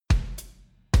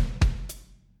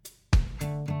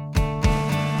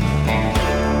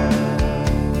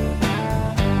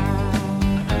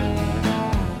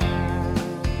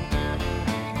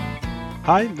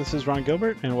Hi, this is Ron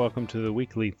Gilbert, and welcome to the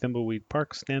weekly Thimbleweed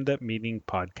Park Stand-Up Meeting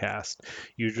podcast.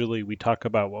 Usually we talk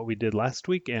about what we did last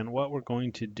week and what we're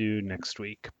going to do next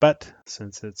week. But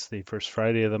since it's the first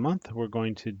Friday of the month, we're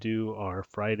going to do our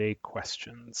Friday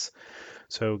questions.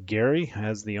 So Gary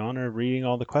has the honor of reading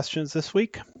all the questions this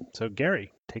week. So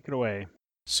Gary, take it away.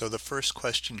 So the first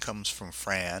question comes from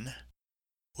Fran.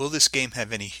 Will this game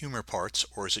have any humor parts,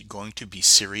 or is it going to be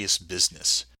serious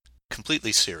business?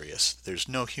 Completely serious. There's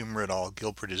no humor at all.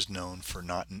 Gilbert is known for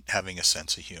not having a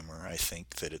sense of humor. I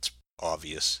think that it's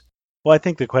obvious. Well, I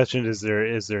think the question is there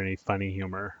any funny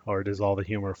humor, or does all the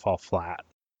humor fall flat?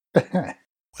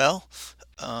 Well,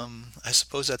 I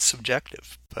suppose that's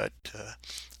subjective, but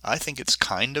I think it's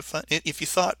kind of fun. If you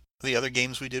thought the other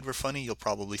games we did were funny, you'll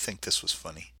probably think this was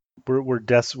funny. We're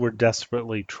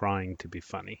desperately trying to be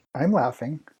funny. I'm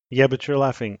laughing. Yeah, but you're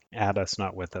laughing at us,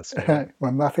 not with us, David. Well,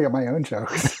 I'm laughing at my own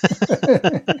jokes.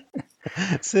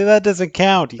 See, that doesn't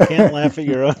count. You can't laugh at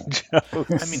your own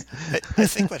jokes. I mean, I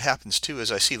think what happens too is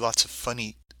I see lots of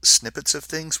funny snippets of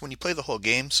things. When you play the whole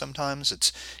game, sometimes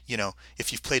it's,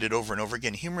 if you've played it over and over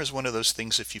again, humor is one of those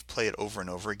things, if you play it over and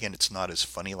over again, it's not as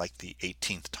funny like the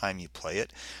 18th time you play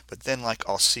it. But then, like,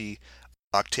 I'll see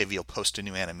Octavia will post a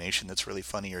new animation that's really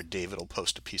funny, or David will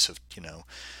post a piece of,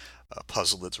 a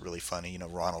puzzle that's really funny.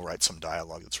 Ron will write some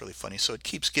dialogue that's really funny. So it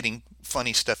keeps getting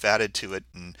funny stuff added to it,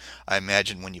 and I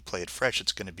imagine when you play it fresh,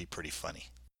 it's going to be pretty funny.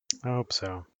 I hope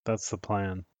so. That's the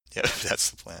plan. Yeah,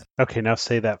 that's the plan. Okay, now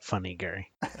say that funny,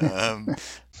 Gary. That's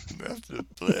the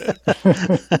plan.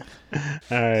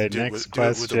 All right, next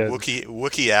question. Do it with a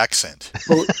Wookiee accent.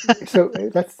 Well, so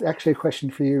that's actually a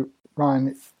question for you,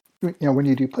 Ron. When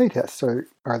you do playtests,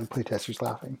 are the playtesters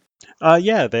laughing?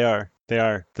 Yeah, they are. They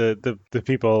are. The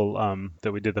people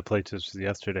that we did the playtests with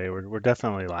yesterday were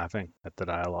definitely laughing at the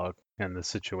dialogue and the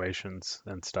situations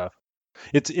and stuff.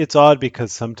 It's odd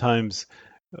because sometimes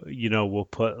we'll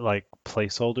put like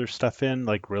placeholder stuff in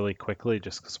like really quickly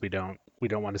just because we don't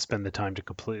want to spend the time to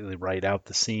completely write out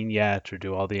the scene yet or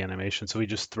do all the animation, so we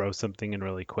just throw something in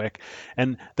really quick,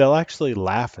 and they'll actually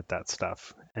laugh at that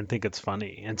stuff and think it's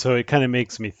funny. And so it kind of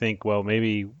makes me think, well,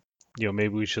 maybe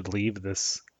we should leave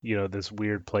this this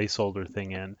weird placeholder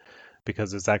thing in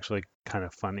because it's actually kind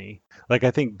of funny. Like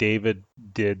I think David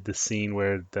did the scene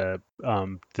where the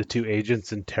two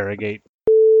agents interrogate,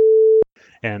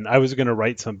 and I was going to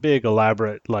write some big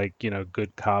elaborate like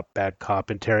good cop bad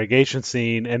cop interrogation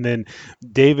scene, and then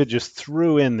David just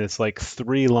threw in this like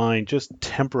 3 line just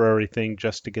temporary thing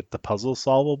just to get the puzzle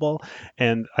solvable.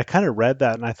 And I kind of read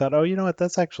that and I thought, oh, you know what,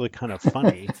 that's actually kind of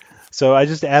funny. So I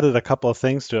just added a couple of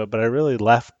things to it, but I really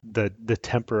left the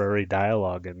temporary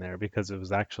dialogue in there because it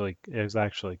was actually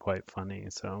quite funny.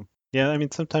 So yeah, I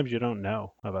mean, sometimes you don't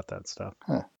know about that stuff.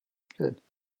 Huh. Good.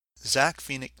 Zach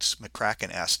Phoenix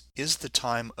McCracken asked, is the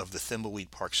time of the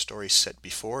Thimbleweed Park story set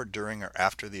before, during, or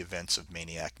after the events of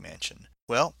Maniac Mansion?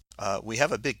 Well, we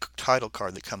have a big title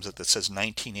card that comes up that says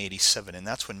 1987, and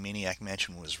that's when Maniac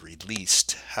Mansion was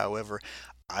released. However,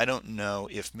 I don't know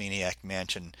if Maniac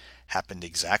Mansion happened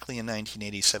exactly in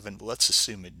 1987, but let's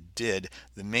assume it did.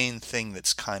 The main thing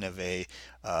that's kind of a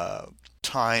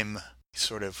time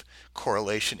sort of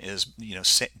correlation is,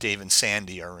 Dave and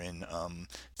Sandy are in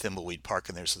Thimbleweed Park,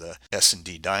 and there's the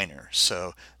S&D diner.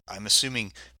 So I'm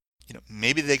assuming,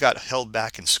 maybe they got held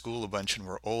back in school a bunch and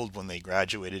were old when they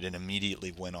graduated and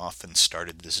immediately went off and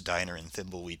started this diner in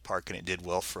Thimbleweed Park, and it did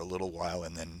well for a little while,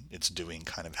 and then it's doing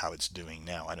kind of how it's doing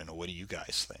now. I don't know. What do you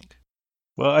guys think?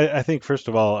 Well, I think first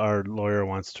of all, our lawyer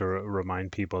wants to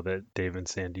remind people that Dave and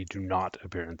Sandy do not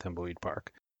appear in Thimbleweed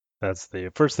Park. That's the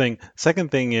first thing.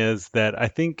 Second thing is that I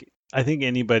think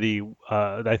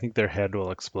their head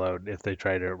will explode if they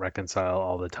try to reconcile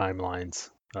all the timelines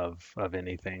of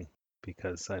anything,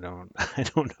 because I don't I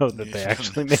don't know that they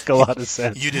actually make a lot of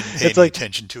sense. You didn't pay It's any like,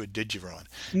 attention to it, did you, Ron?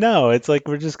 no, it's like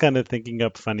we're just kind of thinking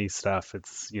up funny stuff.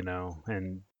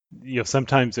 And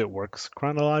sometimes it works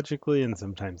chronologically and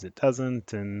sometimes it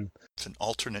doesn't. And It's an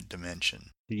alternate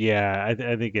dimension. yeah,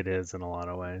 I think it is in a lot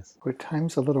of ways. But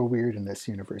time's a little weird in this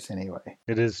universe anyway.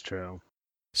 It is true.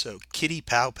 So Kitty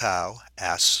Pow Pow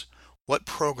asks, what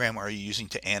program are you using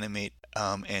to animate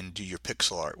and do your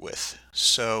pixel art with?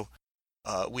 So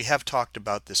we have talked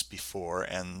about this before,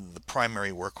 and the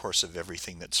primary workhorse of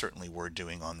everything that certainly we're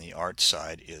doing on the art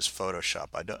side is Photoshop.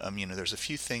 There's a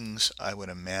few things I would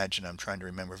imagine. I'm trying to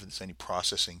remember if there's any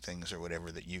processing things or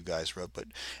whatever that you guys wrote, but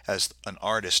as an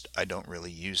artist, I don't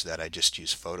really use that. I just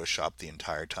use Photoshop the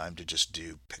entire time to just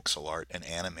do pixel art and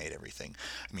animate everything.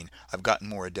 I've gotten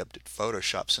more adept at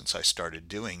Photoshop since I started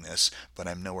doing this, but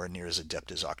I'm nowhere near as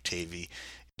adept as Octavia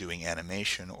doing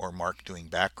animation or Mark doing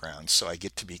backgrounds. So I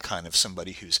get to be kind of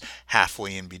somebody who's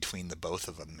halfway in between the both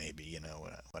of them, maybe, you know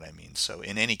what I mean. So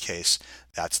in any case,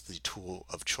 that's the tool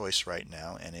of choice right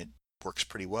now, and it works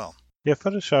pretty well. Yeah,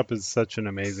 Photoshop is such an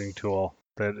amazing tool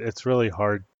that it's really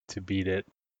hard to beat it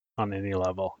on any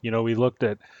level. We looked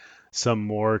at some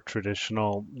more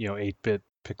traditional, 8-bit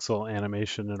pixel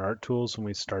animation and art tools when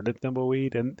we started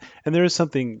Thimbleweed, and there is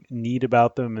something neat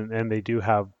about them, and they do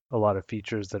have a lot of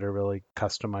features that are really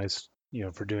customized,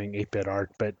 for doing 8-bit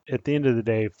art. But at the end of the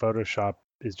day, Photoshop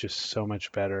is just so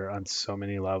much better on so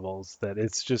many levels that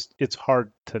it's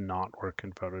hard to not work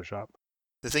in Photoshop.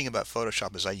 The thing about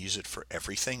Photoshop is I use it for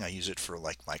everything. I use it for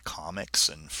like my comics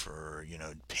and for,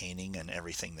 painting and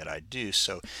everything that I do.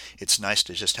 So it's nice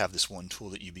to just have this one tool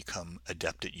that you become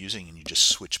adept at using and you just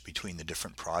switch between the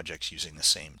different projects using the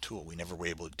same tool. We never were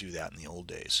able to do that in the old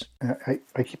days.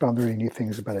 I keep on learning new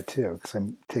things about it too, because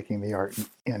I'm taking the art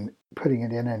and putting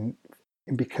it in, and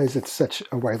because it's such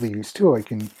a widely used tool, I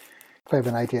can, if I have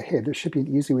an idea, hey, there should be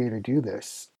an easy way to do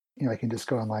this. I can just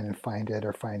go online and find it,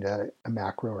 or find a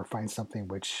macro, or find something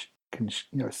which can,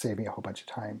 save me a whole bunch of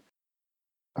time.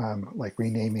 Like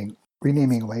renaming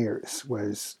layers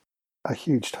was a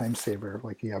huge time saver.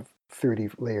 Like you have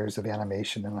 30 layers of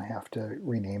animation, and I have to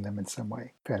rename them in some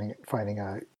way. Finding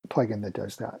a plugin that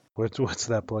does that. What's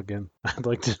that plugin? I'd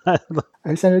like to.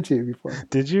 I sent it to you before.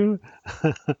 Did you?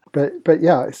 But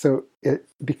yeah, so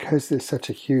because there's such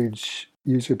a huge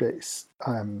user base,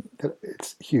 that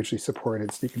it's hugely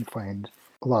supported, so you can find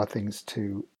a lot of things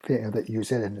that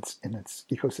use it in its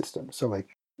ecosystem. So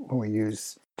like when we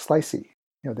use Slicey,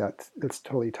 that's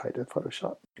totally tied to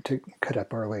Photoshop to cut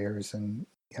up our layers and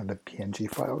the PNG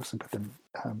files and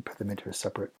put them into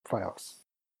separate files.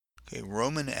 Okay,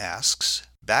 Roman asks,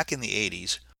 back in the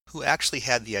 80s, who actually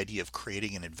had the idea of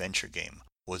creating an adventure game?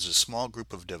 Was it a small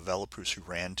group of developers who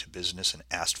ran to business and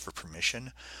asked for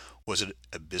permission? Was it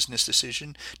a business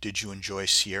decision? Did you enjoy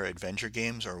Sierra adventure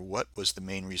games, or what was the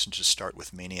main reason to start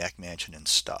with Maniac Mansion and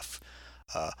stuff?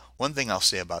 One thing I'll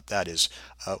say about that is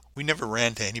we never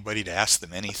ran to anybody to ask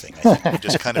them anything. I think we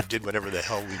just kind of did whatever the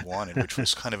hell we wanted, which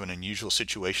was kind of an unusual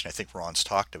situation. I think Ron's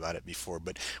talked about it before,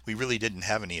 but we really didn't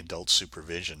have any adult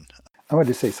supervision. I wanted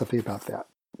to say something about that.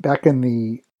 Back in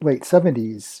the late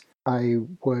 70s, I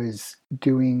was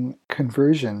doing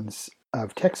conversions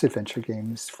of text adventure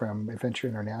games from Adventure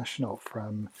International,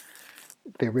 from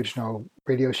the original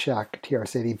Radio Shack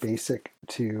TRS-80 Basic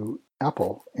to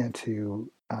Apple, and to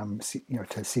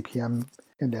to CPM,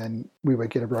 and then we would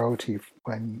get a royalty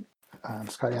when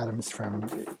Scott Adams from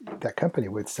that company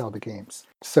would sell the games.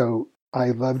 So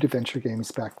I loved adventure games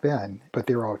back then, but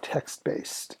they were all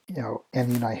text-based.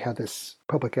 Andy and I had this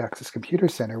public access computer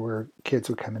center where kids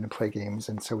would come in and play games,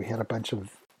 and so we had a bunch of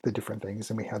the different things,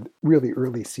 and we had really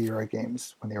early Sierra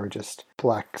games when they were just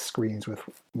black screens with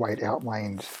white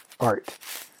outlined art,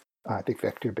 I think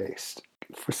vector-based.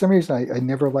 For some reason, I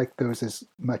never liked those as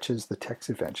much as the text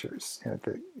adventures.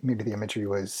 Maybe the imagery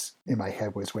was in my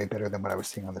head was way better than what I was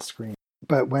seeing on the screen.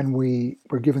 But when we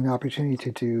were given the opportunity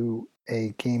to do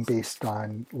a game based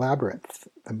on Labyrinth,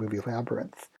 the movie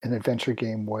Labyrinth, an adventure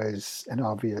game was an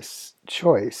obvious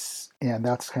choice, and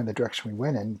that's kind of the direction we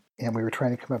went in. And we were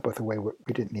trying to come up with a way where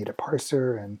we didn't need a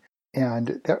parser, and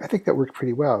I think that worked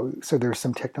pretty well. So there's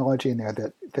some technology in there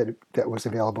that was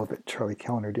available that Charlie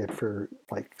Kellner did for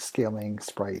like scaling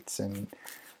sprites and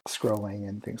scrolling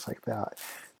and things like that.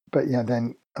 But yeah,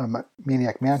 then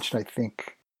Maniac Mansion,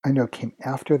 I know came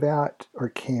after that, or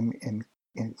came in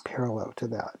parallel to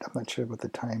that. I'm not sure what the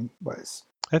time was.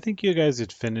 I think you guys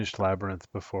had finished Labyrinth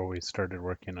before we started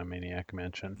working on Maniac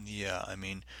Mansion. Yeah, I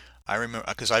mean, I remember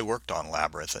because I worked on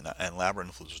Labyrinth, and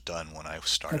Labyrinth was done when I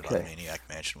started on Okay. Maniac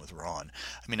Mansion with Ron.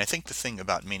 I mean, I think the thing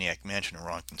about Maniac Mansion, and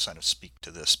Ron can kind of speak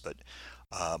to this, but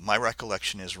my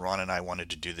recollection is Ron and I wanted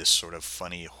to do this sort of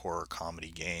funny horror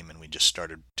comedy game, and we just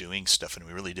started doing stuff, and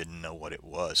we really didn't know what it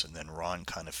was. And then Ron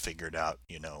kind of figured out,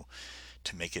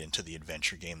 to make it into the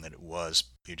adventure game that it was.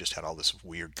 We just had all this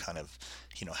weird kind of,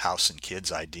 house and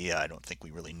kids idea. I don't think we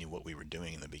really knew what we were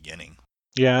doing in the beginning.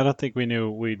 Yeah, I don't think we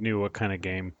knew what kind of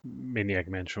game Maniac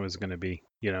Mansion was going to be,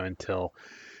 until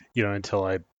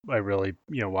I really,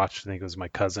 watched. I think it was my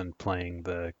cousin playing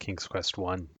the King's Quest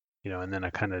One, and then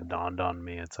it kind of dawned on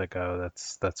me. It's like, oh,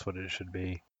 that's what it should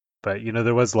be. But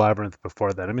there was Labyrinth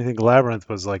before that. I mean, I think Labyrinth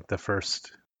was like the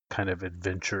first kind of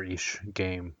adventure-ish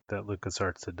game that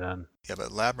LucasArts had done. Yeah,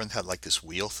 but Labyrinth had like this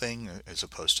wheel thing as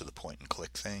opposed to the point and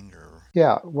click thing, or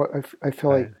Yeah, I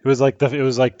feel Right. like It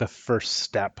was like the first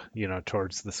step,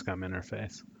 towards the SCUM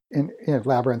interface.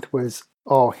 Labyrinth was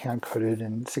all hand coded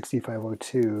in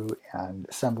 6502 and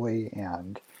assembly,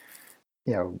 and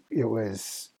it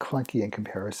was clunky in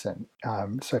comparison.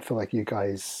 So I feel like you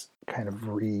guys kind of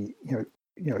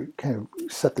kind of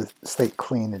set the slate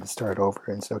clean and start over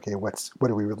and say, okay, what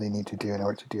do we really need to do in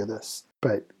order to do this?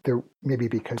 But there, maybe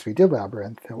because we did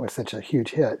Labyrinth, it was such a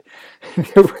huge hit,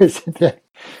 there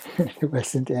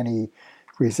wasn't any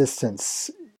resistance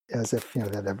as if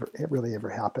that it really ever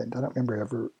happened. I don't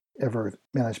remember ever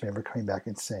management ever coming back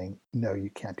and saying, no, you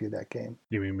can't do that game.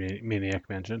 You mean Maniac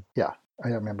Mansion? Yeah, I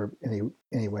don't remember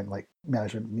anyone like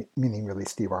management, meaning really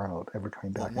Steve Arnold, ever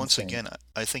coming Well, back and once saying, again,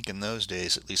 I think in those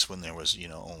days, at least when there was,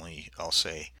 only, I'll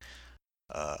say,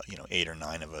 8 or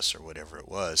 9 of us or whatever it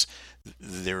was,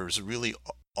 there was really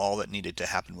all that needed to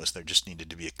happen was there just needed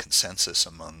to be a consensus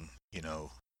among,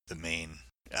 the main.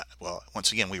 Well,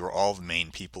 once again, we were all the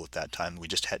main people at that time. We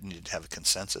just had needed to have a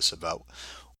consensus about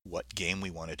what game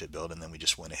we wanted to build, and then we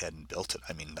just went ahead and built it.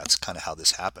 I mean, that's kind of how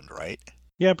this happened, right?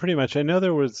 Yeah, pretty much. I know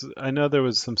there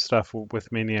was some stuff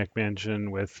with Maniac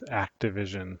Mansion with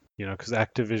Activision, because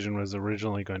Activision was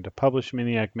originally going to publish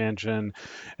Maniac Mansion,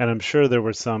 and I'm sure there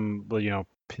were some, well,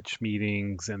 pitch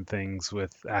meetings and things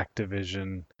with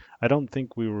Activision. I don't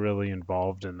think we were really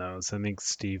involved in those. I think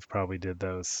Steve probably did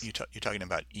those. You're talking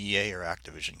about EA or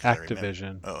Activision? Because I remember.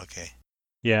 Activision. Oh, okay.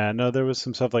 Yeah, no, there was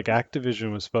some stuff like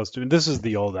Activision was supposed to. And this is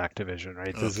the old Activision, right?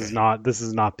 Okay. This is not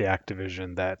the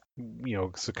Activision that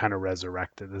so kind of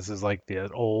resurrected. This is like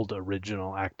the old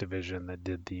original Activision that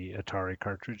did the Atari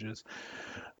cartridges.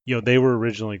 They were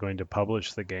originally going to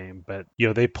publish the game, but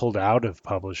they pulled out of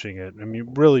publishing it. I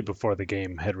mean, really before the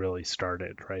game had really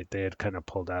started, right? They had kind of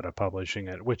pulled out of publishing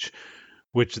it, which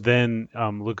then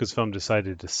Lucasfilm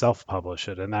decided to self-publish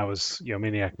it, and that was,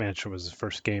 Maniac Mansion was the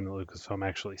first game that Lucasfilm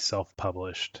actually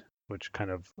self-published, which kind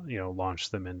of,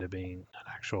 launched them into being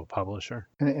an actual publisher.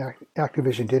 and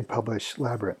Activision did publish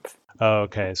Labyrinth. Oh,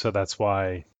 okay, so that's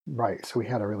why. Right. So we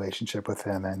had a relationship with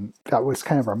them, and that was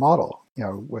kind of our model.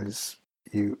 Was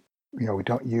we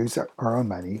don't use our own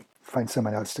money, find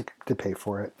someone else to pay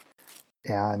for it,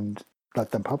 and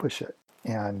let them publish it.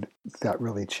 And that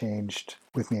really changed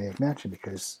with Maniac Mansion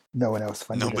because no one else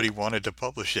funded Nobody wanted to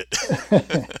publish it.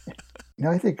 it.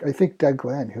 I think Doug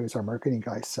Glenn, who is our marketing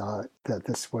guy, saw that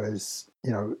this was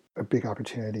a big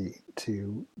opportunity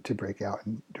to break out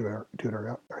and do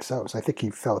it ourselves. I think he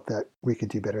felt that we could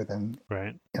do better than,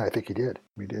 Right. and I think he did.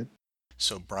 We did.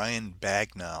 So Brian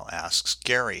Bagnall asks,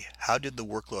 Gary, how did the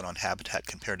workload on Habitat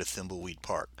compare to Thimbleweed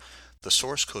Park? The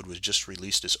source code was just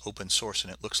released as open source,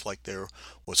 and it looks like there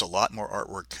was a lot more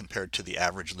artwork compared to the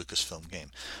average Lucasfilm game.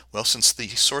 Well, since the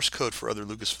source code for other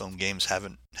Lucasfilm games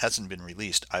hasn't been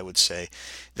released, I would say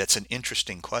that's an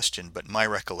interesting question. But my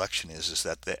recollection is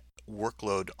that the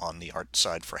workload on the art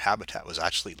side for Habitat was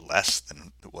actually less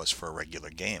than it was for a regular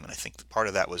game, and I think part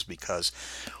of that was because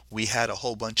we had a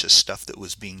whole bunch of stuff that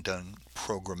was being done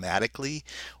programmatically,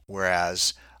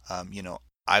 whereas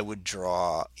I would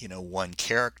draw, one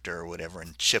character or whatever,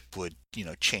 and Chip would,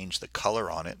 change the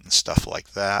color on it and stuff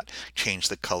like that, change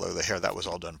the color of the hair. That was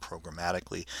all done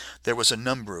programmatically. There was a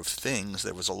number of things.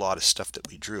 There was a lot of stuff that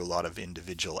we drew, a lot of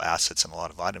individual assets and a lot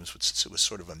of items, but since it was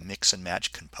sort of a mix and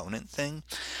match component thing,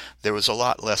 there was a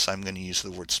lot less, I'm going to use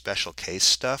the word special case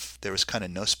stuff. There was kind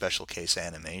of no special case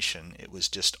animation. It was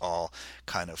just all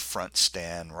kind of front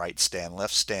stand, right stand,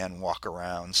 left stand, walk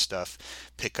around stuff,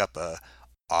 pick up a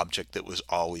object that was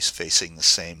always facing the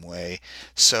same way.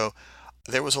 So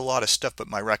there was a lot of stuff, but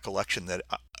my recollection that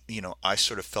I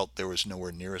sort of felt there was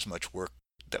nowhere near as much work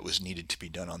that was needed to be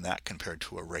done on that compared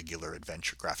to a regular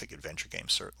graphic adventure game.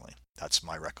 Certainly, that's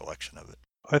my recollection of it.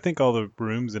 I think all the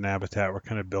rooms in Habitat were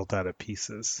kind of built out of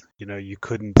pieces. You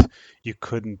couldn't,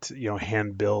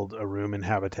 hand build a room in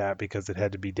Habitat because it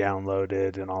had to be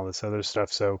downloaded and all this other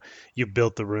stuff. So you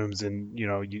built the rooms and,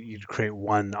 you'd create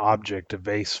one object, a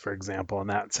vase, for example, and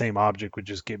that same object would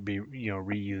just be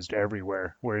reused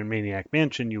everywhere. Where in Maniac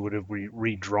Mansion, you would have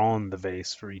redrawn the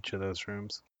vase for each of those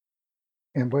rooms.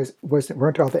 And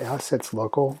weren't all the assets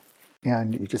local?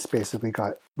 And you just basically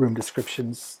got room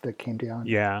descriptions that came down?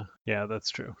 Yeah,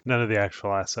 that's true. None of the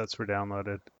actual assets were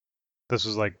downloaded. This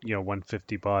was like,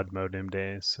 150 baud modem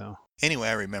days, so. Anyway,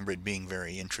 I remember it being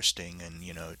very interesting, and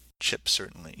Chip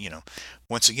certainly,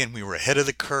 once again we were ahead of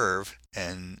the curve,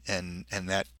 and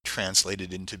that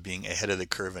translated into being ahead of the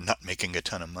curve and not making a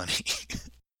ton of money.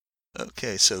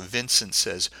 Okay, so Vincent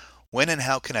says, when and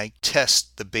how can I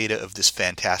test the beta of this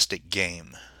fantastic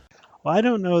game? Well, I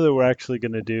don't know that we're actually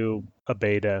going to do a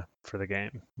beta for the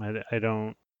game. I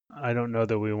don't. I don't know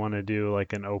that we want to do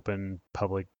like an open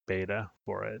public beta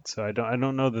for it. So I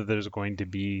don't know that there's going to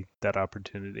be that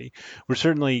opportunity. We're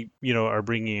certainly, are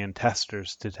bringing in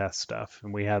testers to test stuff,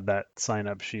 and we had that sign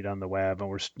up sheet on the web, and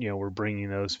we're bringing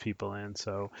those people in.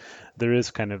 So there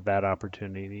is kind of that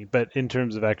opportunity. But in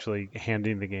terms of actually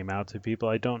handing the game out to people,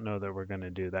 I don't know that we're going to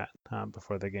do that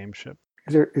before the game ship.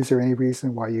 Is there any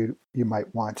reason why you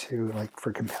might want to, like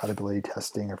for compatibility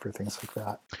testing or for things like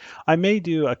that? I may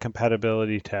do a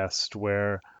compatibility test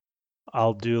where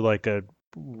I'll do like a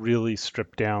really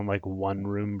stripped down like one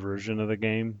room version of the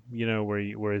game,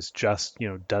 where it's just,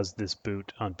 does this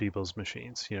boot on people's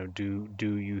machines? Do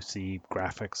you see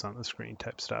graphics on the screen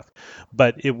type stuff?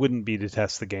 But it wouldn't be to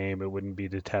test the game, it wouldn't be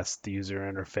to test the user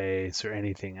interface or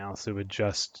anything else. It would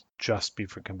just be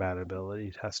for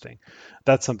compatibility testing.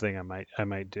 That's something I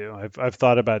might do. I've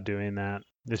thought about doing that.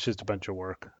 It's just a bunch of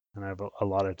work and I have a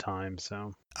lot of time,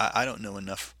 so I don't know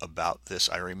enough about this.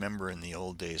 I remember in the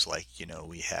old days, like,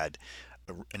 we had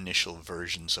initial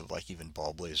versions of like even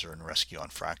Ball Blazer and Rescue on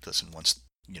Fractus, and once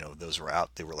those were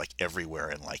out, they were like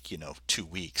everywhere in like 2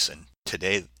 weeks. And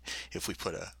today, if we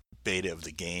put a beta of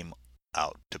the game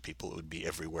out to people, it would be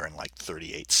everywhere in like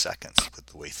 38 seconds with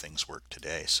the way things work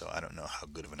today. So I don't know how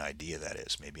good of an idea that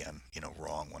is. Maybe I'm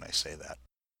wrong when I say that.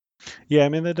 yeah, I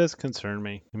mean, that does concern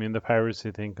me. I mean, the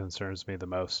piracy thing concerns me the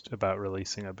most about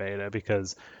releasing a beta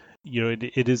because,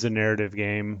 it is a narrative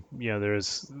game.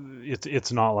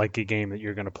 It's not like a game that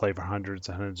you're going to play for hundreds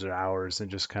and hundreds of hours and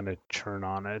just kind of churn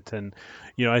on it. And,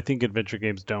 I think adventure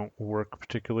games don't work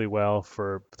particularly well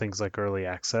for things like early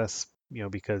access,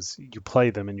 because you play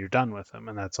them and you're done with them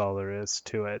and that's all there is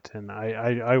to it. And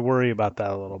I worry about that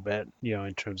a little bit,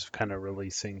 in terms of kind of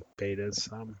releasing betas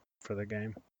for the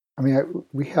game. I mean,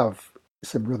 we have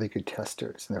some really good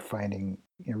testers, and they're finding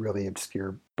really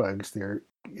obscure bugs.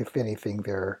 If anything,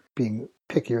 they're being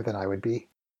pickier than I would be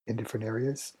in different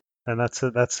areas. And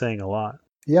that's saying a lot.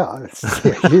 Yeah, it's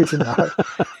a huge amount.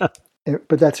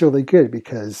 But that's really good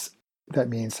because that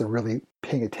means they're really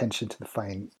paying attention to the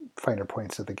finer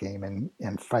points of the game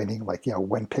and finding like,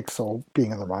 one pixel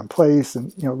being in the wrong place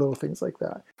and, little things like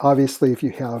that. Obviously, if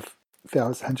you have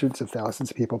hundreds of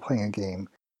thousands of people playing a game,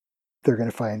 they're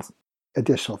going to find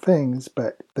additional things.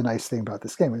 But the nice thing about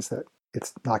this game is that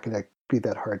it's not going to be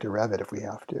that hard to rev it if we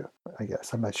have to, I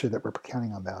guess. I'm not sure that we're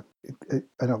counting on that.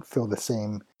 I don't feel the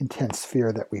same intense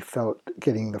fear that we felt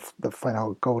getting the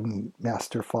final golden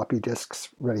master floppy disks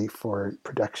ready for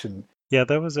production. Yeah,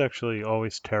 that was actually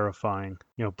always terrifying,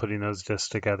 putting those discs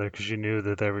together because you knew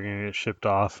that they were going to get shipped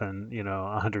off and,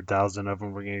 100,000 of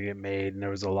them were going to get made and there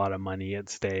was a lot of money at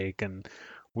stake. And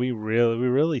we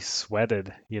really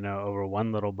sweated, over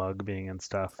one little bug being and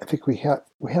stuff. I think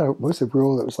what was a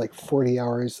rule that was like 40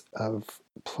 hours of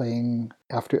playing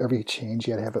after every change.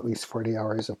 You had to have at least 40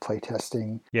 hours of play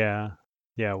testing. Yeah.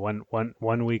 Yeah,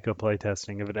 one week of play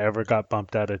testing. If it ever got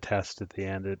bumped out of test at the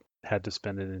end, it had to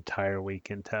spend an entire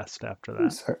week in test after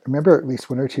that. So I remember at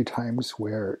least one or two times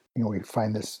where we'd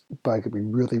find this bug that we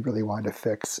really, really wanted to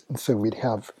fix, and so we'd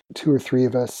have two or three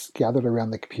of us gathered around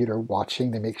the computer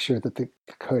watching to make sure that the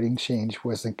coding change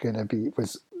wasn't going to be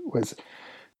was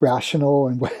rational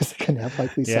and wasn't going to have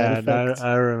likely side Yeah, effects.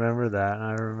 I remember that.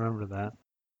 I remember that.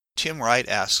 Tim Wright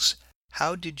asks,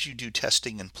 how did you do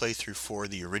testing and playthrough for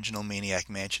the original Maniac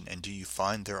Mansion, and do you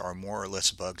find there are more or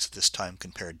less bugs this time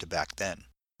compared to back then?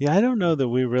 Yeah, I don't know that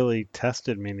we really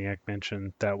tested Maniac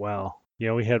Mansion that well.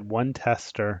 We had one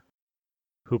tester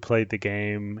who played the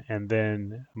game, and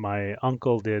then my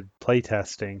uncle did play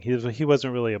testing. He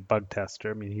wasn't really a bug tester.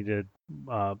 I mean, he did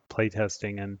play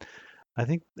testing, and I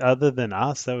think other than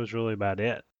us, that was really about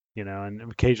it. And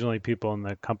occasionally people in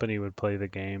the company would play the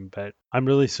game, but I'm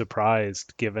really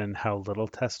surprised, given how little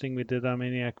testing we did on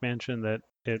Maniac Mansion, that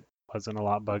it wasn't a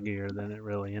lot buggier than it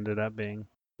really ended up being.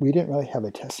 We didn't really have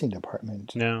a testing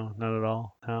department. No, not at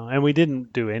all. No. And we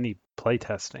didn't do any play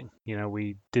testing.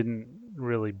 We didn't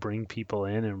really bring people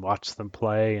in and watch them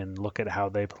play and look at how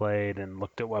they played and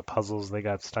looked at what puzzles they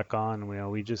got stuck on.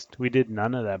 We did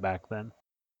none of that back then.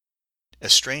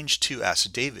 Estrange 2 asks,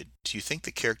 David, do you think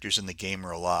the characters in the game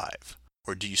are alive?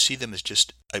 Or do you see them as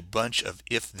just a bunch of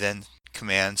if-then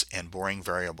commands and boring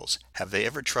variables? Have they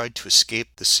ever tried to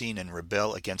escape the scene and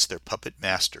rebel against their puppet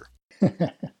master?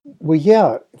 Well,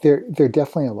 yeah, they're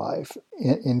definitely alive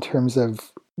in terms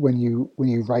of when you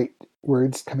write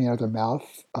words coming out of their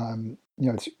mouth.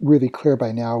 It's really clear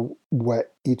by now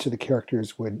what each of the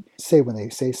characters would say when they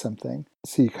say something.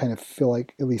 So you kind of feel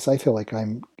like, at least I feel like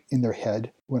I'm in their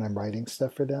head when I'm writing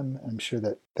stuff for them. I'm sure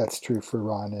that that's true for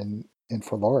Ron and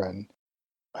for Lauren.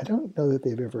 I don't know that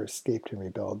they've ever escaped and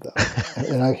rebelled though,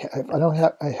 and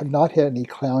I have not had any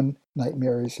clown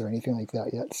nightmares or anything like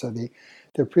that yet. So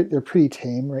they're pretty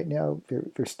tame right now.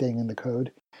 They're staying in the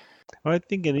code. Well, I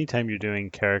think anytime you're doing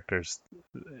characters,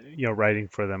 writing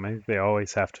for them, I think they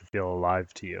always have to feel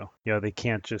alive to you. They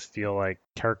can't just feel like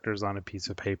characters on a piece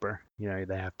of paper. They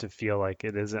have to feel like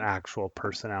it is an actual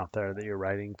person out there that you're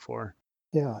writing for.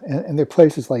 Yeah, and there are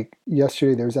places like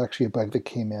yesterday. There was actually a bug that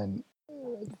came in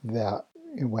that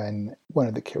when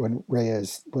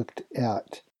Reyes looked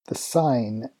at the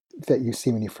sign that you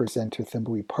see when you first enter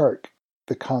Thimbleweed Park,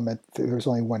 the comment there was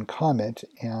only one comment,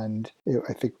 and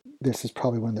I think this is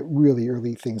probably one of the really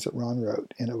early things that Ron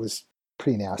wrote, and it was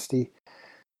pretty nasty.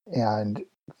 And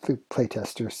the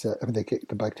playtester said, I mean,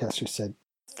 the bug tester said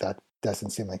that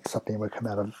doesn't seem like something that would come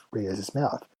out of Reyes's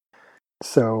mouth.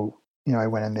 So, I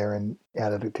went in there and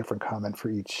added a different comment for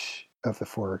each of the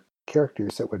four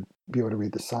characters that would be able to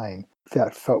read the sign.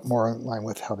 That felt more in line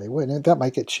with how they would. And that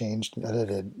might get changed and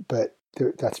edited, but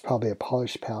that's probably a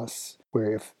polished pass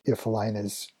where if a line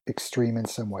is extreme in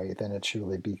some way, then it should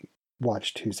really be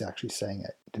watched who's actually saying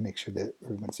it to make sure that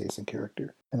everyone stays in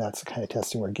character. And that's the kind of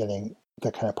testing we're getting,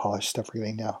 the kind of polished stuff we're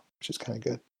getting now, which is kind of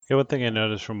good. Yeah, one thing I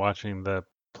noticed from watching the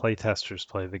playtesters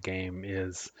play the game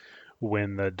is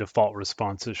when the default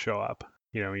responses show up.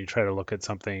 When you try to look at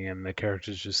something and the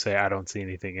characters just say, I don't see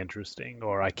anything interesting,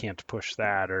 or I can't push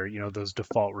that, or, those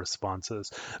default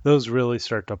responses, those really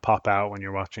start to pop out when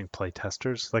you're watching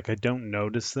playtesters. Like, I don't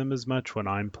notice them as much when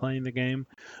I'm playing the game,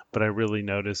 but I really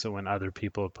notice it when other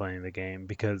people are playing the game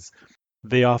because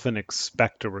they often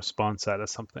expect a response out of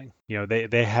something.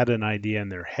 They had an idea in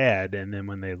their head, and then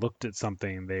when they looked at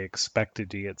something, they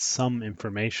expected to get some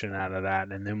information out of that.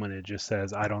 And then when it just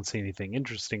says, I don't see anything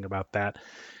interesting about that,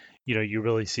 you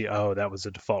really see, oh, that was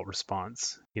a default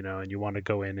response, and you want to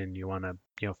go in and you want to,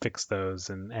 fix those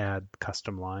and add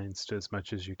custom lines to as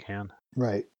much as you can.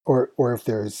 Right. Or if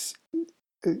there's,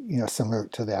 similar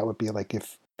to that would be like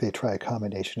if they try a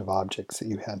combination of objects that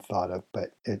you hadn't thought of,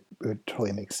 but it would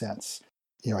totally make sense.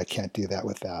 I can't do that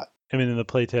with that. I mean, in the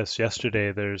playtest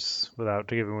yesterday, without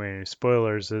giving away any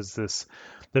spoilers, there's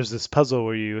this puzzle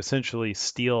where you essentially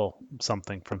steal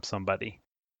something from somebody.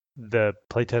 The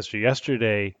playtester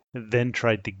yesterday then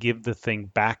tried to give the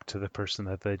thing back to the person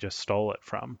that they just stole it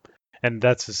from. And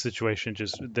that's a situation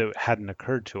just that hadn't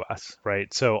occurred to us,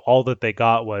 right? So all that they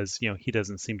got was, he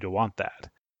doesn't seem to want that,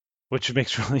 which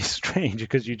makes really strange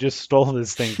because you just stole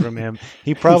this thing from him.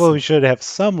 He probably should have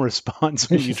some response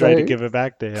when you try to give it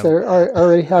back to him. So I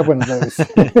already have one of those.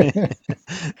 I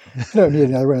don't need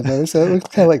another one of those. So it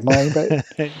looks kind of like mine,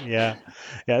 but yeah.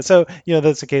 So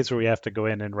that's the case where we have to go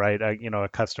in and write a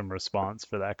custom response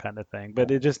for that kind of thing. But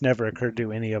it just never occurred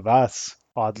to any of us,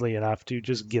 oddly enough, to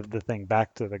just give the thing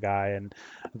back to the guy, and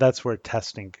that's where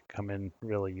testing can come in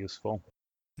really useful.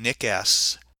 Nick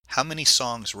asks, how many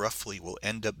songs roughly will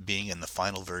end up being in the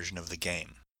final version of the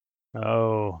game?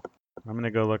 Oh, I'm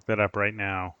gonna go look that up right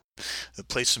now.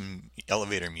 Play some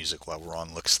elevator music while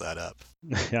Ron looks that up.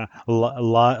 Yeah,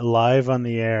 live on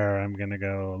the air, I'm gonna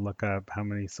go look up how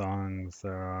many songs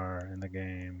there are in the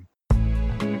game.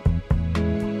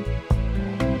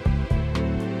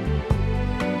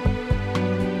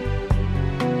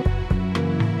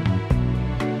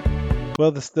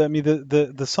 Well,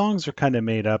 the songs are kind of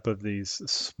made up of these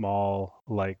small,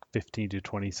 like 15 to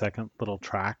 20-second little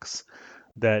tracks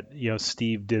that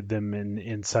Steve did them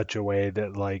in such a way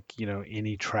that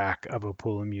any track of a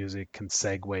pool of music can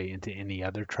segue into any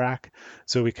other track.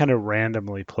 So we kind of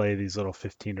randomly play these little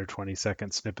 15 or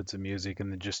 20-second snippets of music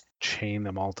and then just chain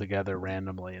them all together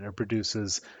randomly, and it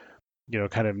produces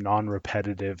kind of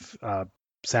non-repetitive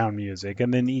sound music.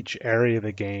 And then each area of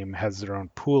the game has their own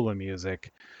pool of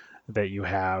music that you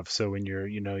have. So when you're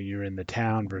in the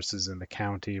town versus in the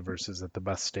county versus at the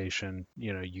bus station,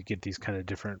 you get these kind of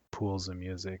different pools of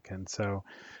music. And so,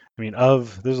 I mean,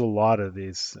 there's a lot of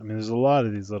these. I mean, there's a lot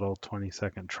of these little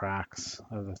 20-second tracks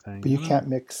of the thing. But you can't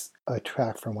mix a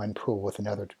track from one pool with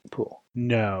another pool.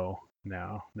 No,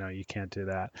 you can't do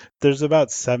that. There's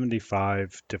about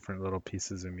 75 different little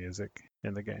pieces of music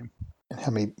in the game. And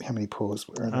how many pools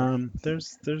are there?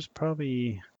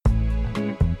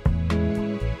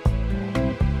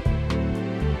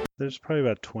 There's probably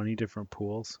about 20 different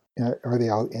pools. Are they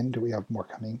all in? Do we have more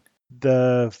coming?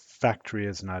 The factory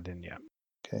is not in yet.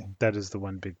 Okay. That is the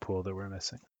one big pool that we're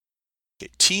missing.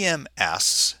 Okay. TM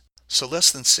asks, so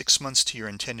less than 6 months to your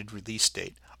intended release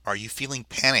date. Are you feeling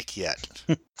panic yet?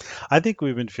 I think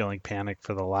we've been feeling panic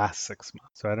for the last 6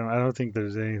 months. So I don't think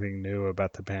there's anything new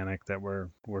about the panic that we're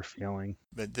feeling.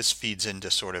 But this feeds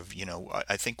into sort of,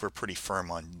 I think we're pretty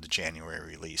firm on the January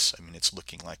release. I mean, it's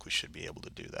looking like we should be able to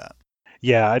do that.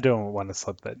 Yeah, I don't want to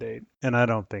slip that date, and I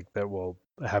don't think that we'll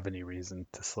have any reason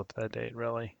to slip that date,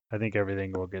 really. I think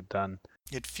everything will get done.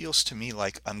 It feels to me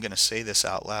like I'm going to say this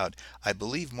out loud. I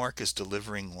believe Mark is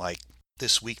delivering like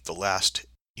this week the last,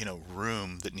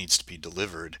 room that needs to be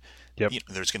delivered. Yep.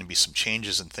 There's going to be some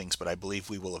changes and things, but I believe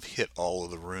we will have hit all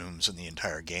of the rooms in the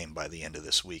entire game by the end of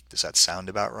this week. Does that sound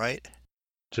about right?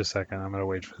 Just a second. I'm gonna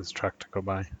wait for this truck to go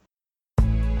by.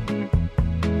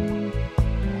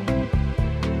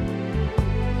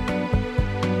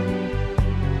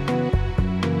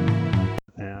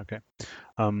 Yeah. Okay.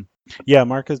 Um, yeah,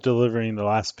 Mark is delivering the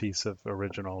last piece of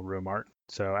original room art.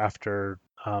 So after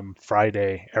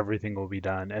Friday, everything will be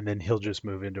done, and then he'll just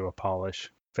move into a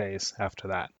polish phase after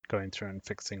that, going through and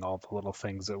fixing all the little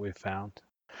things that we've found.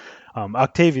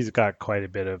 Octavia's got quite a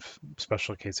bit of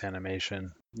special case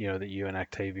animation, that you and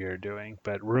Octavia are doing,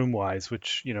 but room-wise,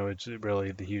 which is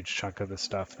really the huge chunk of the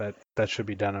stuff that should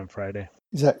be done on Friday.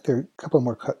 Is that there are a couple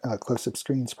more close-up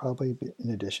screens probably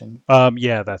in addition?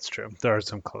 Yeah, that's true. There are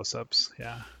some close-ups.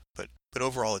 Yeah. But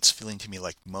overall, it's feeling to me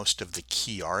like most of the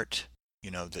key art,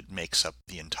 that makes up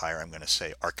the entire, I'm going to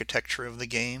say, architecture of the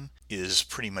game is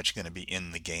pretty much going to be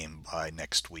in the game by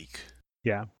next week.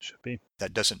 Yeah, should be.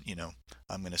 That doesn't,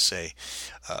 I'm going to say,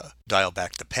 dial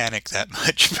back the panic that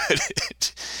much,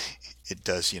 but it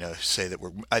does, say that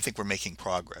I think we're making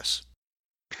progress.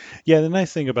 Yeah, the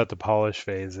nice thing about the polish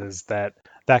phase is that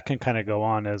can kind of go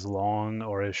on as long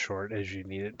or as short as you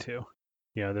need it to.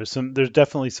 There's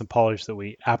definitely some polish that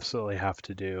we absolutely have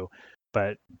to do,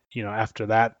 but after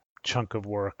that chunk of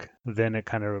work, then it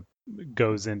kind of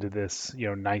goes into this,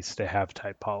 nice to have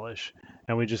type polish,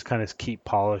 and we just kind of keep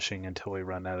polishing until we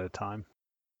run out of time.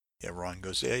 Yeah, Ron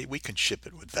goes, hey, we can ship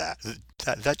it with that.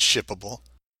 That's shippable.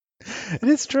 It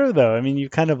is true though. I mean, you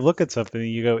kind of look at something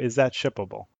and you go, is that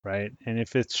shippable, right? And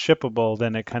if it's shippable,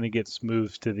 then it kind of gets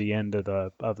moved to the end of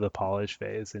the polish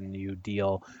phase, and you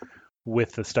deal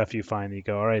with the stuff you find. You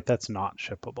go, all right, that's not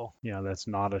shippable. That's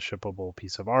not a shippable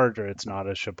piece of art, or it's not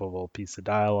a shippable piece of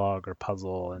dialogue or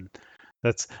puzzle, and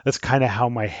that's kind of how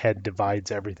my head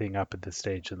divides everything up at this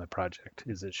stage in the project.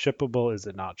 Is it shippable? Is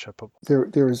it not shippable?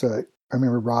 There was I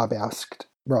remember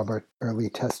Robert, our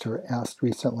lead tester, asked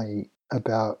recently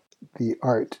about the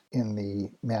art in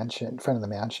the mansion, in front of the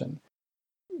mansion.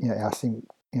 Asking,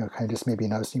 kind of just maybe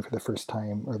noticing for the first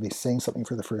time, or at least saying something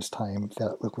for the first time,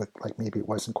 that it looked like maybe it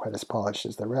wasn't quite as polished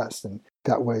as the rest, and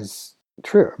that was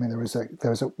true. I mean, there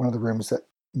was one of the rooms that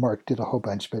Mark did a whole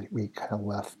bunch, but we kind of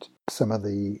left some of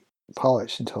the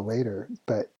polish until later.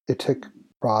 But it took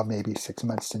Rob maybe 6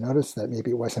 months to notice that maybe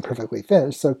it wasn't perfectly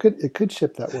finished, so it could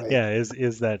ship that way. Yeah,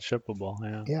 is that shippable?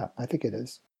 Yeah. Yeah, I think it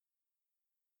is.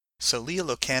 So Leah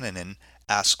Lokananen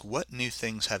asks, what new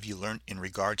things have you learned in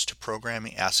regards to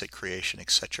programming, asset creation,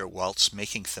 etc., whilst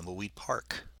making Thimbleweed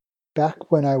Park?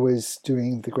 Back when I was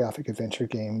doing the graphic adventure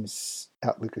games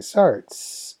at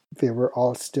LucasArts, they were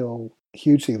all still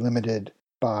hugely limited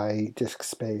by disk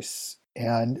space.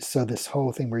 And so this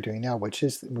whole thing we're doing now, which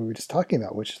is we were just talking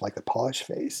about, which is like the polish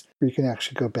phase, where you can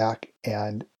actually go back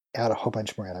and add a whole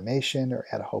bunch more animation or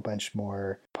add a whole bunch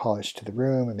more polish to the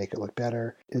room and make it look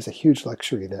better, is a huge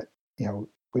luxury that,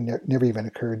 would never even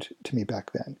occurred to me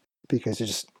back then, because it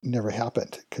just never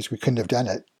happened, because we couldn't have done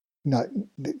it, not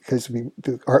because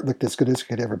the art looked as good as it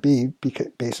could ever be,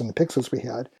 based on the pixels we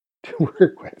had to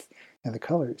work with and the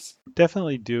colors.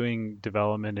 Definitely doing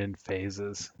development in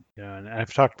phases. And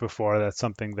I've talked before, that's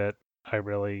something that I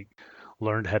really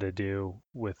learned how to do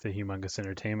with the Humongous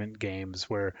Entertainment games,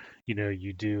 where you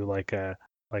do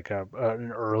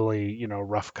an early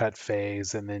rough cut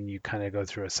phase, and then you kind of go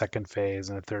through a second phase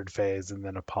and a third phase and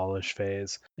then a polish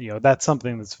phase. That's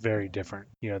something that's very different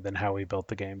than how we built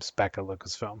the games back at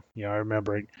Lucasfilm. I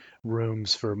remember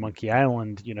rooms for Monkey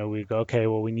Island. We'd go, okay,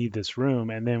 well, we need this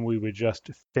room, and then we would just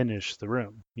finish the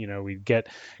room. We'd get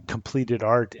completed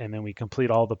art, and then we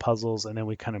complete all the puzzles, and then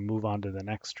we kind of move on to the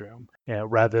next room,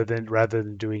 rather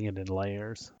than doing it in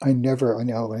layers. I know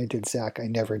when I did Zach, I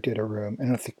never did a room. I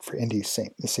don't think for Indy's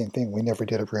the same thing. We never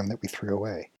did a room that we threw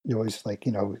away. It was like,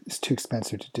 it's too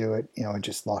expensive to do it, and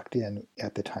just locked in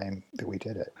at the time that we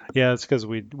did it. Yeah, it's because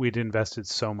we'd invested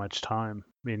so much time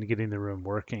in getting the room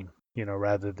working,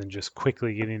 rather than just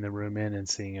quickly getting the room in and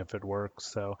seeing if it works.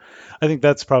 So I think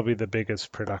that's probably the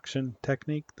biggest production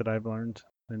technique that I've learned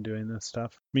in doing this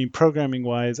stuff. I mean, programming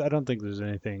wise, I don't think there's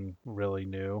anything really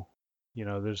new.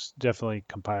 There's definitely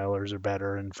compilers are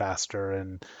better and faster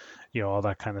and all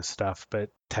that kind of stuff. But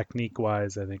technique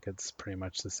wise, I think it's pretty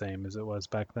much the same as it was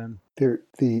back then.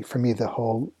 For me, the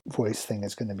whole voice thing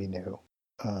is going to be new.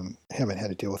 Haven't had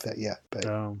to deal with that yet, but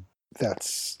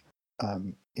that's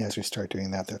as we start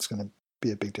doing that, that's going to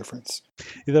be a big difference.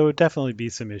 There would definitely be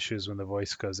some issues when the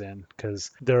voice goes in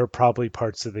because there are probably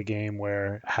parts of the game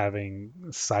where having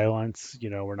silence,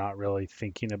 we're not really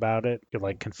thinking about it. You're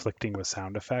like conflicting with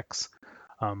sound effects.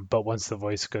 But once the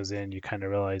voice goes in, you kind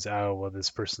of realize, oh, well, this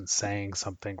person's saying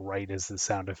something right as the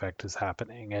sound effect is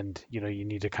happening. And, you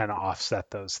need to kind of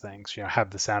offset those things, have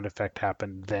the sound effect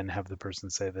happen, then have the person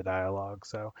say the dialogue.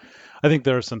 So I think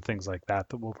there are some things like that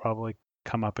that we'll probably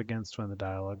come up against when the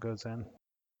dialogue goes in.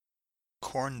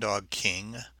 Corndog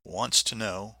King wants to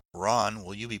know, Ron,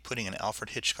 will you be putting an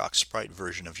Alfred Hitchcock sprite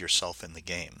version of yourself in the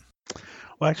game?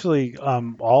 Well, actually,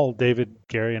 all David,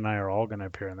 Gary, and I are all going to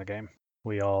appear in the game.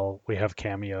 We have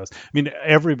cameos. I mean,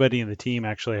 everybody in the team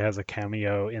actually has a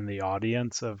cameo in the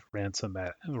audience of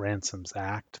Ransom's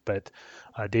act, but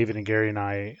David and Gary and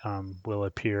I will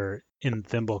appear in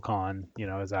ThimbleCon,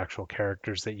 as actual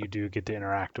characters that you do get to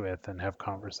interact with and have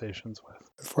conversations with.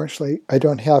 Unfortunately, I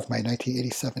don't have my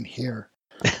 1987 hair.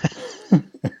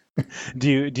 Do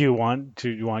you want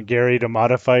Gary to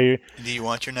modify you? Do you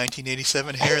want your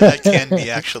 1987 hair? That can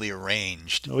be actually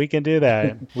arranged. We can do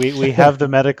that. We have the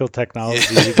medical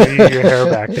technology to get your hair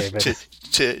back, David.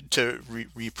 To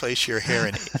replace your hair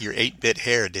in your 8-bit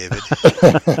hair, David.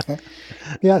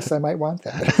 Yes, I might want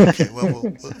that. Okay,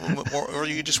 well, or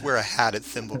you could just wear a hat at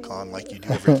ThimbleCon like you do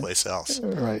every place else.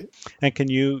 Right.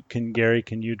 And Gary,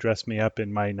 can you dress me up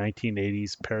in my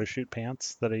 1980s parachute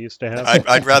pants that I used to have?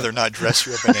 I'd rather not dress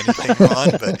you up in anything,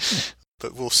 Ron,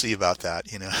 but we'll see about that,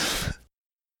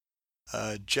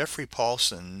 Jeffrey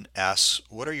Paulson asks,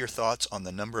 what are your thoughts on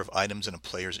the number of items in a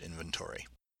player's inventory?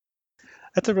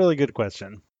 That's a really good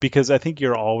question because I think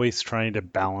you're always trying to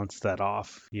balance that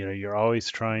off. You're always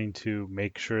trying to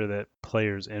make sure that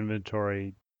players'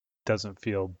 inventory doesn't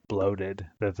feel bloated,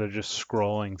 that they're just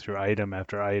scrolling through item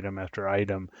after item after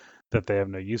item that they have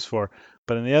no use for.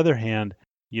 But on the other hand,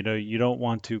 you don't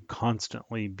want to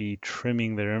constantly be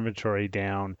trimming their inventory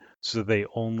down so they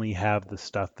only have the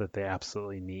stuff that they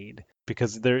absolutely need.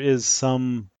 Because there is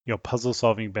some, puzzle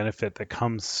solving benefit that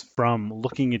comes from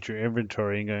looking at your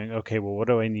inventory and going, okay, well, what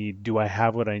do I need? Do I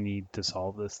have what I need to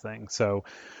solve this thing? So,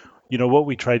 what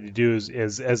we try to do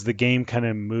is as the game kind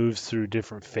of moves through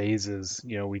different phases,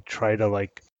 we try to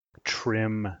like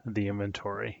trim the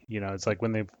inventory. It's like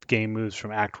when the game moves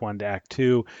from Act 1 to Act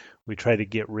 2, we try to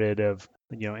get rid of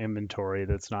inventory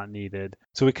that's not needed.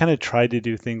 So we kind of try to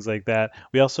do things like that.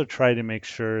 We also try to make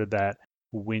sure that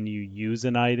when you use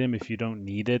an item, if you don't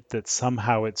need it, that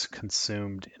somehow it's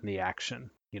consumed in the action.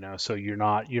 So you're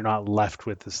not left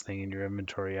with this thing in your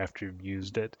inventory after you've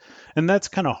used it. And that's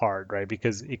kind of hard, right?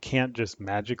 Because it can't just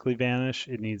magically vanish.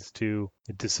 It needs to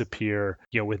disappear,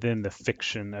 within the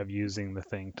fiction of using the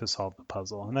thing to solve the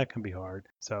puzzle. And that can be hard.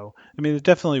 So, I mean, there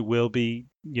definitely will be,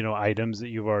 items that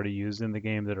you've already used in the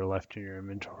game that are left in your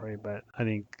inventory, but I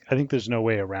think there's no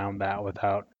way around that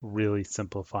without really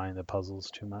simplifying the puzzles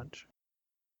too much.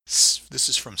 This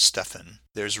is from Stefan.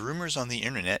 There's rumors on the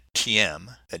internet,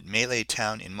 TM, that Melee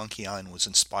Town in Monkey Island was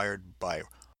inspired by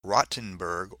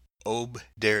Rottenburg ob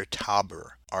der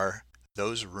Tauber. Are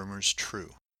those rumors true?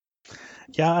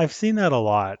 Yeah, I've seen that a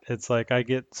lot. It's like I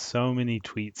get so many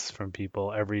tweets from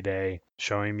people every day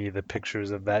showing me the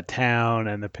pictures of that town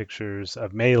and the pictures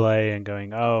of Melee and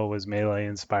going, oh, was Melee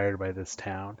inspired by this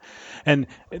town? And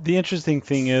the interesting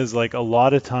thing is, like, a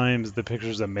lot of times the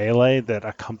pictures of Melee that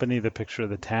accompany the picture of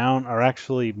the town are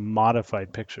actually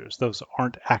modified pictures. Those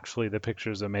aren't actually the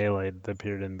pictures of Melee that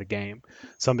appeared in the game.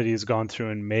 Somebody has gone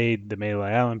through and made the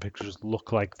Melee Island pictures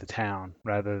look like the town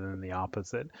rather than the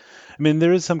opposite. I mean,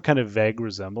 there is some kind of vague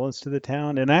resemblance to the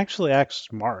town, and I actually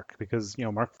asked Mark because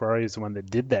Mark Ferrari is the one that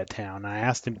did that town. I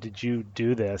asked him, "Did you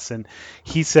do this?" And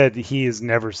he said he has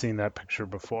never seen that picture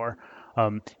before.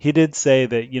 He did say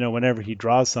that whenever he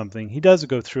draws something, he does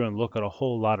go through and look at a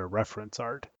whole lot of reference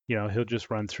art. He'll just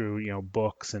run through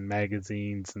books and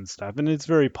magazines and stuff, and it's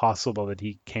very possible that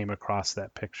he came across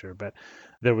that picture, but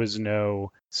there was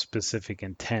no specific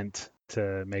intent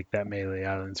to make that Melee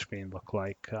Island screen look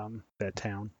like that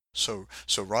town. So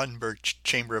Rottenburg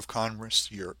Chamber of Commerce,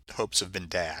 your hopes have been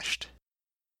dashed.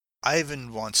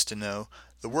 Ivan wants to know,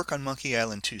 the work on Monkey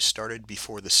Island 2 started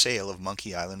before the sale of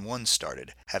Monkey Island 1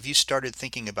 started. Have you started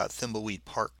thinking about Thimbleweed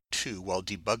Park 2 while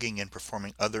debugging and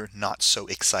performing other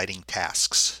not-so-exciting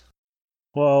tasks?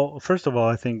 Well, first of all,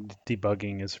 I think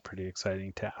debugging is a pretty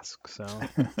exciting task, so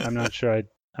I'm not sure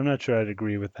I'd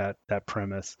agree with that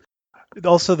premise.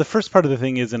 Also, the first part of the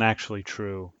thing isn't actually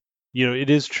true.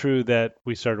 It is true that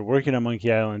we started working on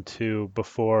Monkey Island 2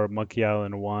 before Monkey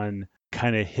Island 1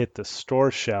 kind of hit the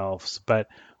store shelves, but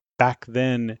back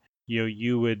then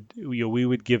we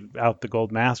would give out the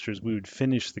gold masters. We would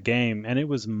finish the game, and it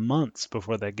was months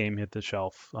before that game hit the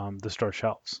store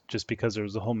shelves, just because there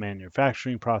was a whole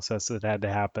manufacturing process that had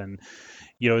to happen.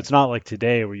 It's not like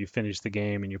today where you finish the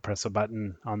game and you press a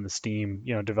button on the Steam,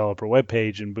 developer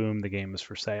webpage, and boom, the game is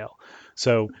for sale.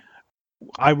 So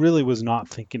I really was not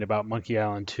thinking about Monkey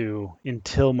Island 2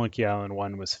 until Monkey Island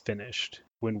 1 was finished.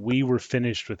 When we were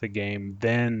finished with the game,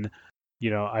 then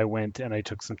I went and I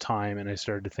took some time and I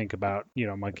started to think about,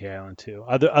 Monkey Island 2.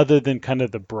 Other than kind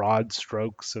of the broad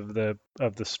strokes of the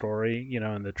story,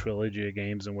 and the trilogy of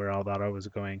games and where all that I was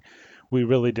going, we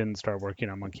really didn't start working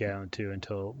on Monkey Island 2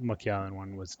 until Monkey Island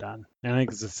 1 was done. And I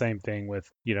think it's the same thing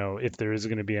with, if there is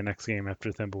going to be a next game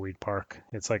after Thimbleweed Park,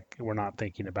 it's like we're not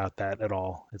thinking about that at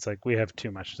all. It's like we have too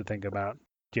much to think about,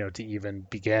 to even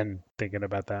begin thinking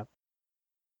about that.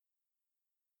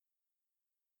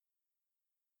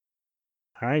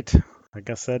 All right. I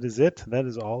guess that is it. That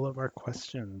is all of our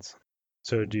questions.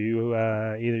 So do you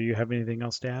either you have anything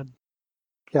else to add?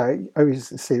 Yeah, I was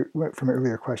say from an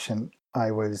earlier question,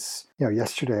 I was,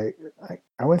 yesterday,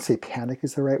 I wouldn't say panic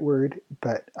is the right word,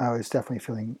 but I was definitely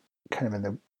feeling kind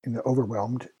of in the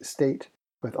overwhelmed state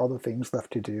with all the things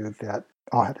left to do that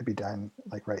all had to be done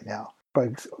like right now.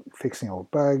 Bugs, fixing old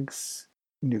bugs,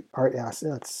 new art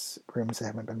assets, rooms that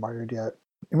haven't been wired yet.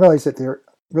 And realize that there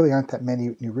really aren't that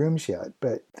many new rooms yet,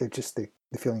 but they're just the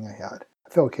feeling I had.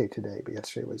 I feel okay today, but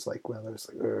yesterday was like one of those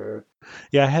like,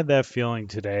 Yeah, I had that feeling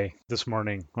this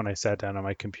morning when I sat down on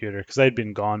my computer because I'd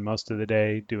been gone most of the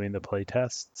day doing the play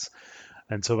tests.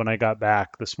 And so when I got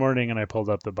back this morning and I pulled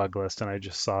up the bug list and I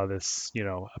just saw this,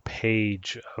 a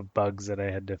page of bugs that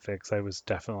I had to fix, I was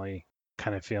definitely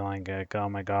kind of feeling like, oh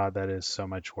my God, that is so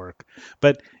much work.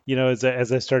 But,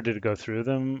 as I started to go through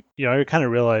them, I kind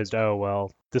of realized, oh,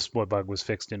 well, this bug was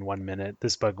fixed in 1 minute.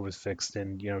 This bug was fixed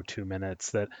in, 2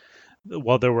 minutes. That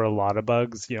while there were a lot of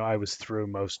bugs, I was through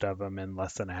most of them in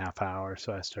less than a half hour.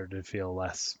 So I started to feel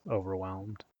less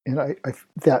overwhelmed. and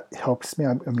that helps me.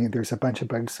 I mean, there's a bunch of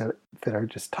bugs that are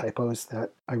just typos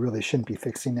that I really shouldn't be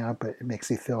fixing now, but it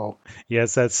makes me feel.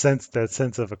 Yes, that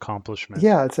sense of accomplishment.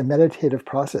 Yeah, it's a meditative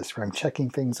process where I'm checking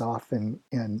things off, and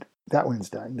that one's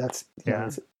done. That's Yeah.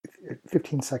 it's a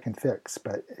 15-second fix,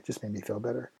 but it just made me feel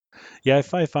better. Yeah,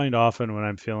 if I find often when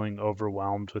I'm feeling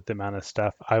overwhelmed with the amount of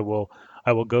stuff, I will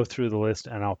go through the list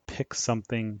and I'll pick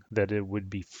something that it would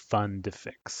be fun to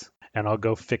fix. And I'll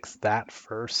go fix that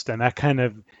first. And that kind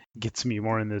of gets me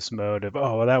more in this mode of,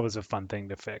 oh, well, that was a fun thing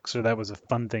to fix, or that was a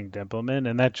fun thing to implement.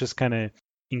 And that just kind of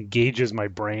engages my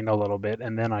brain a little bit.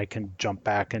 And then I can jump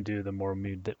back and do the more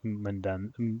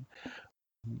Mundane.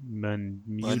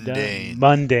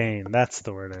 mundane. That's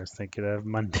the word I was thinking of.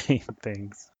 Mundane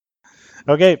things.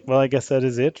 Okay, well, I guess that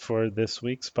is it for this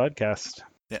week's podcast.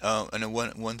 Yeah, and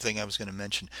one thing I was going to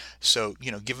mention. So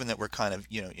given that we're kind of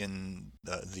in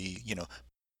the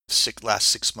last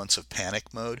 6 months of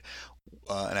panic mode,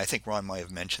 and I think Ron might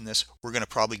have mentioned this, we're going to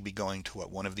probably be going to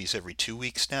one of these every 2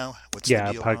 weeks now. What's the Yeah,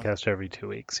 a deal, Ron? podcast every 2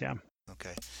 weeks. Yeah.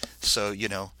 Okay, so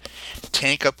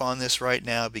tank up on this right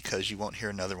now because you won't hear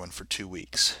another one for 2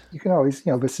 weeks. You can always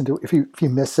listen to if you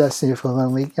miss us and you feel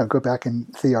lonely, go back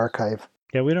into the archive.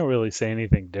 Yeah, we don't really say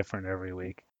anything different every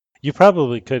week. You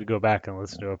probably could go back and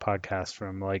listen to a podcast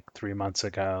from like 3 months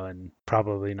ago and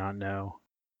probably not know.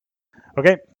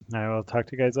 Okay, I will talk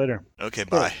to you guys later. Okay,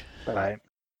 bye. Bye.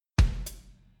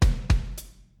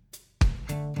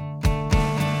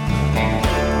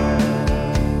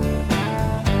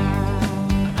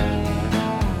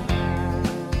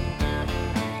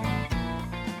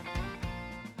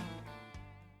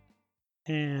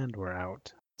 And we're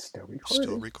out. Still recording.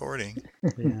 Still recording.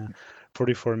 Yeah,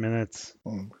 44 minutes.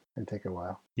 It'd take a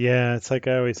while. Yeah, it's like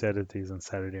I always edit these on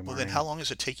Saturday morning. Well, then how long does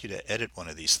it take you to edit one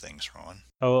of these things, Ron?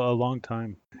 Oh, a long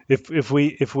time. If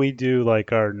we do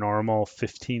like our normal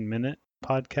 15-minute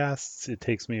podcasts, it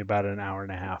takes me about an hour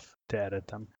and a half to edit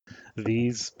them.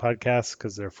 These podcasts,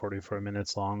 because they're 44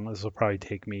 minutes long, this will probably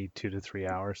take me 2 to 3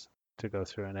 hours to go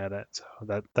through and edit.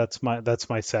 So that's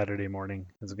my Saturday morning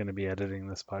is going to be editing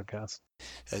this podcast.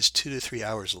 That's 2 to 3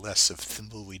 hours less of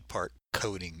Thimbleweed Park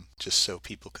coding, just so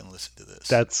people can listen to this.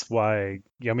 That's why.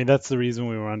 Yeah, I mean that's the reason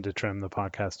we wanted to trim the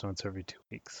podcast once every 2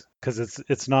 weeks, because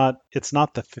it's not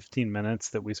the 15 minutes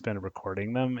that we spend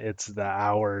recording them. It's the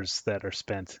hours that are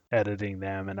spent editing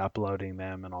them and uploading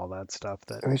them and all that stuff.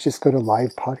 That Let's just go to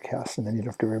live podcasts, and then you don't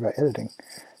have to worry about editing.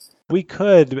 we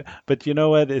could, but you know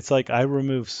what? It's like I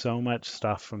remove so much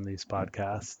stuff from these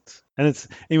podcasts, and it's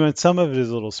some of it is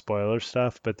a little spoiler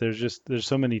stuff, but there's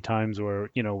so many times where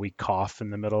we cough in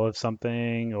the middle of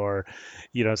something, or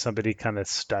somebody kind of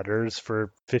stutters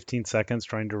for 15 seconds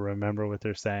trying to remember what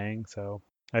they're saying. So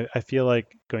I feel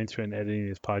like going through and editing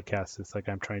these podcasts is like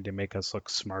I'm trying to make us look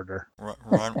smarter.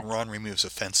 Ron removes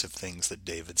offensive things that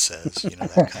David says, that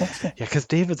kind of thing. Yeah, because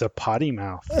David's a potty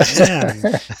mouth.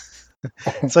 Man.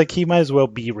 It's like he might as well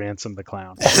be Ransom the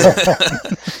Clown.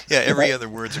 Yeah, every other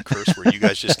word's a curse word. You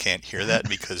guys just can't hear that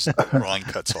because Ron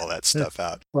cuts all that stuff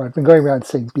out. Well, I've been going around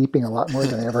saying beeping a lot more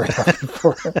than I ever have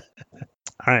before.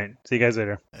 All right. See you guys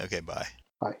later. Okay, bye.